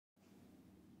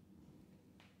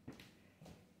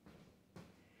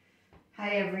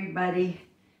Hi everybody.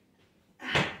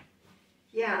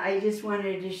 Yeah, I just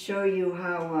wanted to show you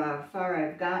how far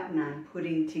I've gotten on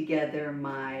putting together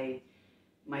my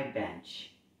bench.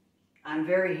 I'm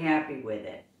very happy with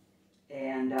it.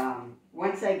 And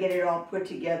once I get it all put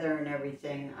together and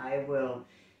everything, I will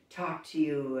talk to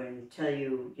you and tell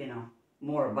you,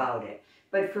 more about it.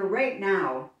 But for right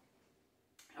now,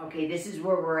 okay, this is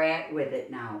where we're at with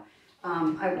it now.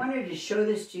 I wanted to show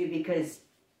this to you because,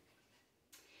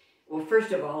 well,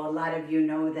 first of all, a lot of you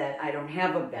know that I don't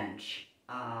have a bench.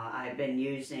 I've been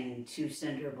using 2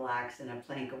 cinder blocks and a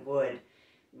plank of wood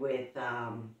with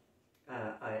a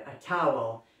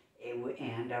towel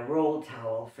and a roll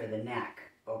towel for the neck.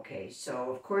 Okay,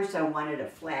 so of course I wanted a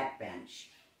flat bench,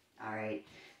 all right,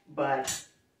 but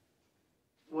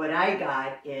what I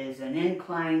got is an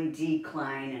incline,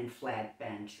 decline, and flat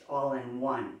bench all in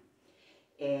one.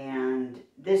 And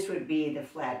this would be the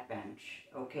flat bench,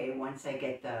 okay, once I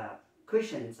get the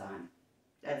cushions on.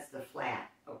 That's the flat,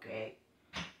 okay.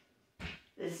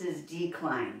 This is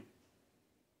decline,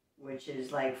 which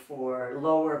is like for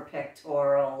lower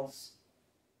pectorals.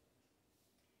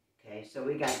 Okay, so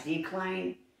we got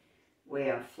decline, we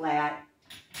have flat,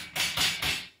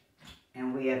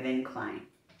 and we have incline.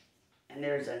 And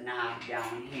there's a knob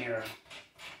down here,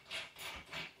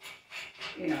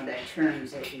 that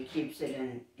turns it and keeps it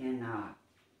in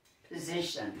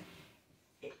position.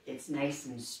 It's nice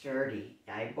and sturdy.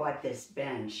 I bought this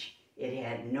bench. It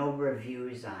had no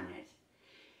reviews on it.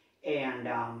 And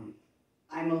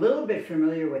I'm a little bit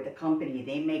familiar with the company.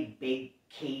 They make big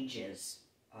cages.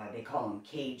 They call them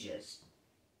cages.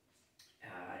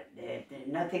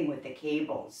 Nothing with the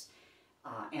cables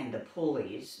and the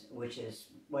pulleys, which is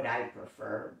what I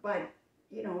prefer. But,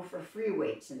 for free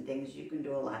weights and things, you can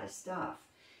do a lot of stuff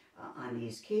on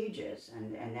these cages.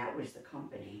 And that was the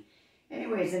company.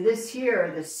 Anyways, and this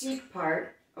here, the seat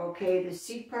part, okay, the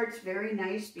seat part's very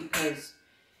nice because,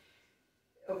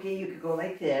 okay, you could go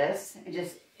like this,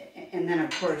 and then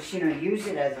of course, use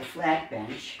it as a flat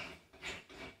bench.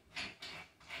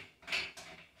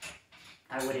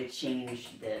 I would have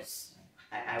changed this.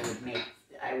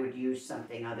 I would use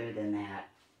something other than that.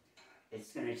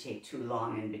 It's going to take too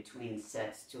long in between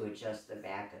sets to adjust the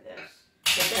back of this.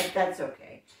 But that's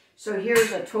okay. So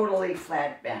here's a totally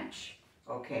flat bench,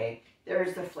 okay?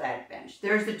 There's the flat bench.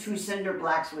 There's the 2 cinder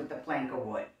blocks with the plank of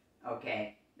wood,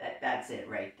 okay? That's it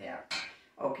right there.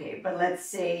 Okay, but let's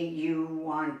say you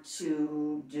want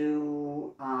to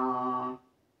do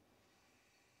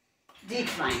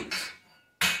declines.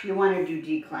 You want to do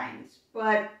declines,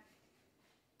 but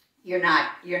you're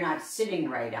not sitting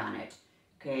right on it.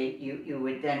 Okay, you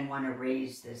would then want to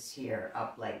raise this here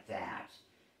up like that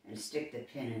and stick the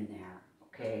pin in there.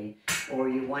 Okay, or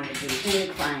you want to do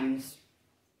inclines.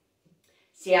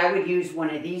 See, I would use one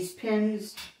of these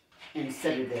pins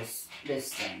instead of this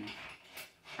thing.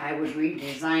 I would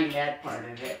redesign that part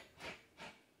of it.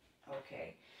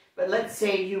 Okay, but let's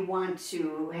say you want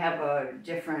to have a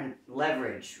different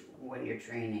leverage when you're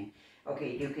training.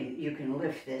 Okay, you can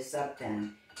lift this up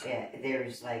then.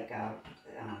 There's like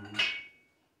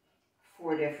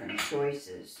 4 different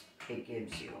choices it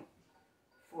gives you.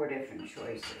 4 different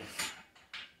choices.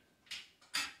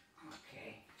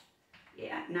 Okay.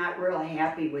 Yeah, not real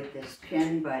happy with this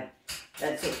pin, but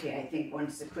that's okay. I think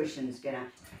once the cushion's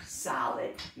gonna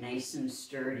solid, nice and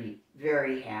sturdy,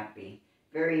 very happy.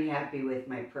 Very happy with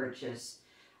my purchase.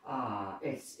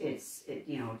 It's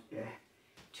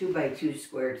 2x2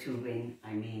 square tubing.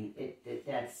 I mean,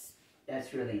 that's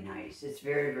really nice. It's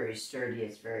very, very sturdy.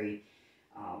 It's very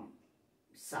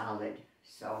solid.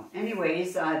 So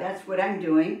anyways, that's what I'm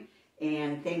doing.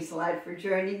 And thanks a lot for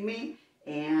joining me.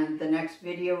 And the next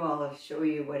video, I'll show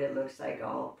you what it looks like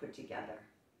all put together.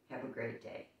 Have a great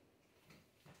day.